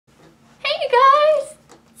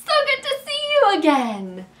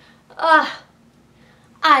again.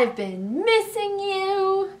 I've been missing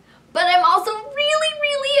you, but I'm also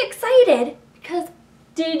really excited because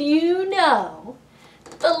did you know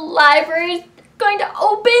the library's going to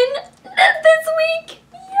open this week?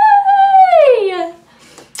 Yay!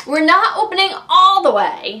 We're not opening all the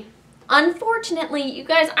way. Unfortunately, you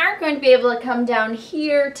guys aren't going to be able to come down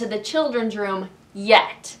here to the children's room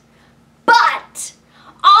yet. But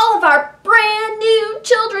all of our brand new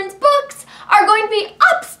children's books are going to be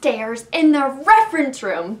upstairs in the reference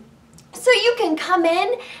room. So you can come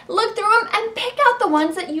in, look through them, and pick out the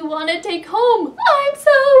ones that you want to take home. I'm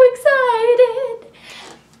so excited.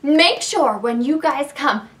 Make sure when you guys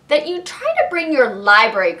come that you try to bring your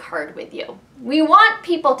library card with you. We want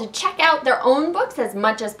people to check out their own books as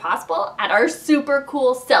much as possible at our super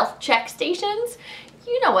cool self-check stations.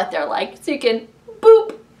 You know what they're like, so you can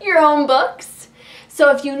boop your own books. So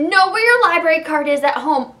if you know where your library card is at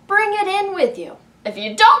home, bring it in with you. If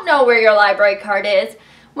you don't know where your library card is,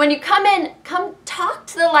 when you come in, come talk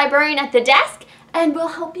to the librarian at the desk and we'll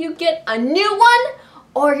help you get a new one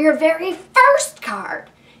or your very first card.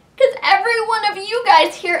 Because every one of you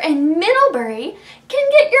guys here in Middlebury can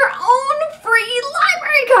get your own free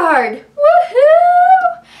library card.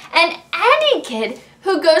 Woohoo! And any kid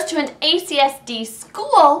who goes to an ACSD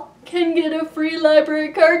school can get a free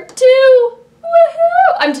library card too.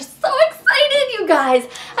 Woohoo! I'm just so excited, you guys.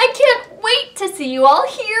 I can't wait to see you all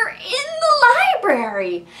here in the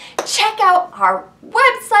library. Check out our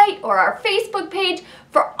website or our Facebook page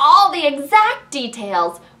for all the exact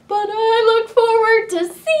details. But I look forward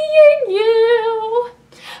to seeing you.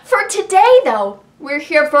 For today, though, we're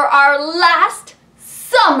here for our last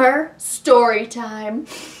summer story time.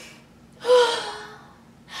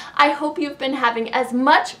 I hope you've been having as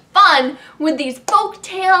much fun with these folk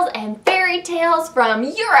tales and fairy tales from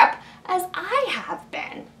Europe as I have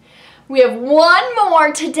been. We have one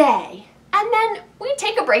more today, and then we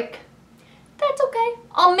take a break. That's okay.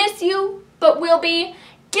 I'll miss you, but we'll be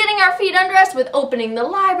getting our feet under us with opening the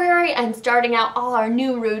library and starting out all our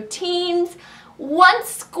new routines. Once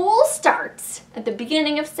school starts at the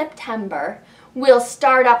beginning of September, we'll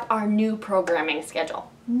start up our new programming schedule.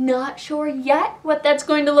 Not sure yet what that's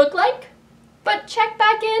going to look like, but check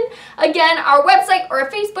back in. Again, our website or our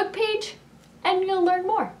Facebook page, and you'll learn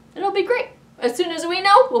more. It'll be great. As soon as we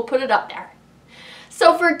know, we'll put it up there.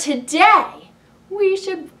 So for today, we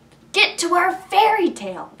should get to our fairy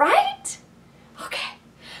tale, right? Okay.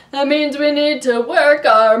 That means we need to work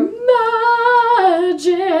our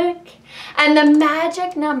magic. And the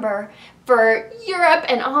magic number for Europe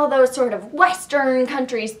and all those sort of Western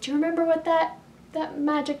countries, do you remember what that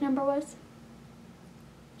magic number was?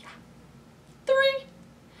 Yeah. 3.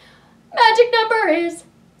 Magic number is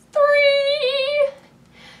 3.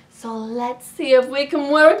 So let's see if we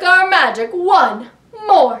can work our magic one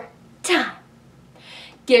more time.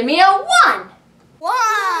 Give me a 1.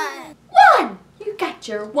 1. 1. You got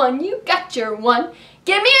your 1, you got your 1.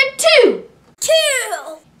 Give me a 2. 2.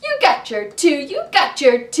 You got your 2, you got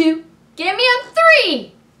your 2. Give me a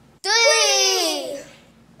 3. 3.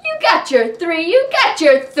 You got your 3, you got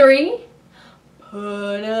your 3.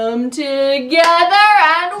 Put them together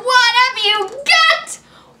and what have you got?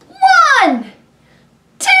 1,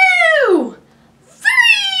 2,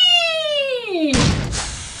 3.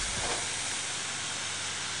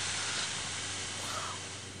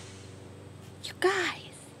 You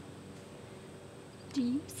guys, do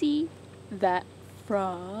you see that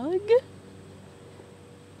frog?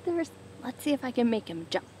 Let's see if I can make him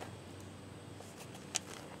jump.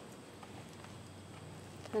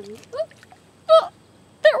 Oh,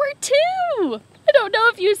 there were 2! I don't know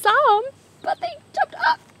if you saw them, but they jumped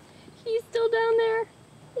up. He's still down there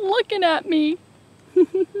looking at me.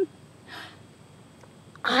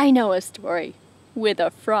 I know a story with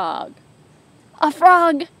a frog. A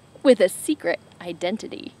frog with a secret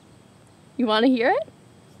identity. You want to hear it?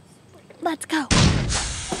 Let's go.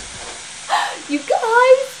 You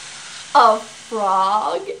guys, a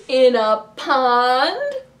frog in a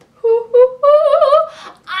pond?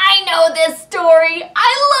 I know this story.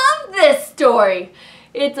 I love this story.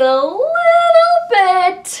 It's a little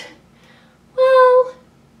bit, well,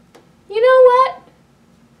 you know what?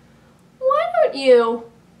 Why don't you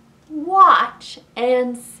watch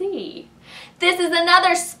and see? This is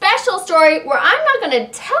another special story where I'm not going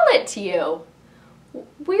to tell it to you.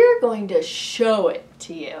 We're going to show it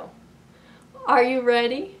to you. Are you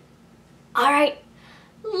ready? All right,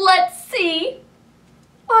 let's see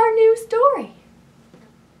our new story.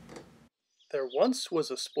 There once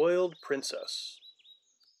was a spoiled princess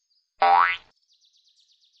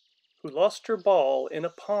who lost her ball in a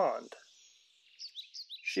pond.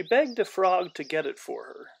 She begged a frog to get it for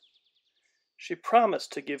her. She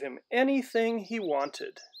promised to give him anything he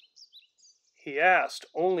wanted. He asked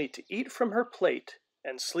only to eat from her plate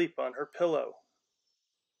and sleep on her pillow.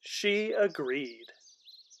 She agreed,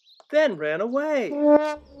 then ran away.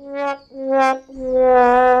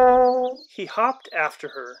 He hopped after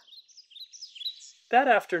her. That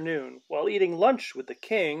afternoon, while eating lunch with the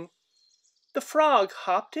king, the frog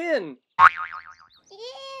hopped in. Ew.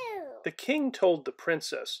 The king told the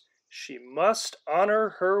princess she must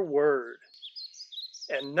honor her word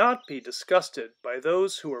and not be disgusted by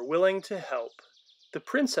those who are willing to help. The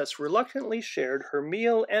princess reluctantly shared her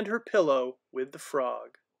meal and her pillow with the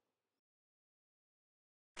frog.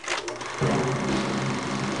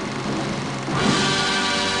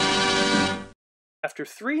 After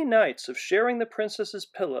 3 nights of sharing the princess's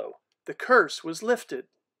pillow, the curse was lifted,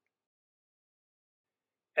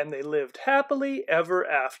 and they lived happily ever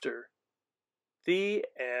after. The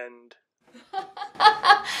end.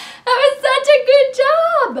 That was such a good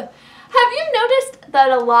job! Have you noticed that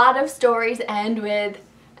a lot of stories end with,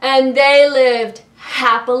 and they lived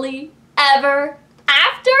happily ever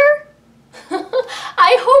after?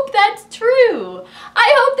 I hope that's true.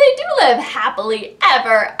 I hope they do live happily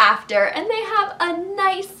ever after and they have a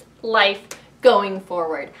nice life going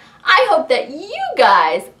forward. I hope that you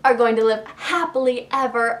guys are going to live happily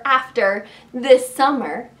ever after this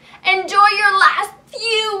summer. Enjoy your last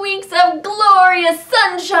few weeks of glorious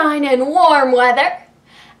sunshine and warm weather.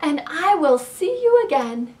 And I will see you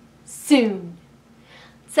again soon.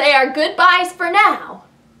 Say our goodbyes for now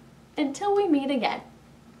until we meet again.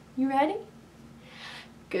 You ready?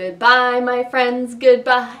 Goodbye, my friends,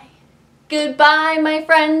 goodbye. Goodbye, my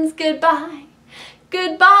friends, goodbye.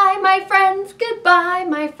 Goodbye, my friends, goodbye,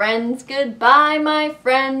 my friends, goodbye, my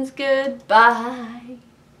friends, goodbye.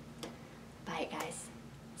 Bye, guys.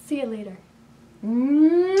 See you later.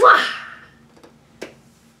 Mwah!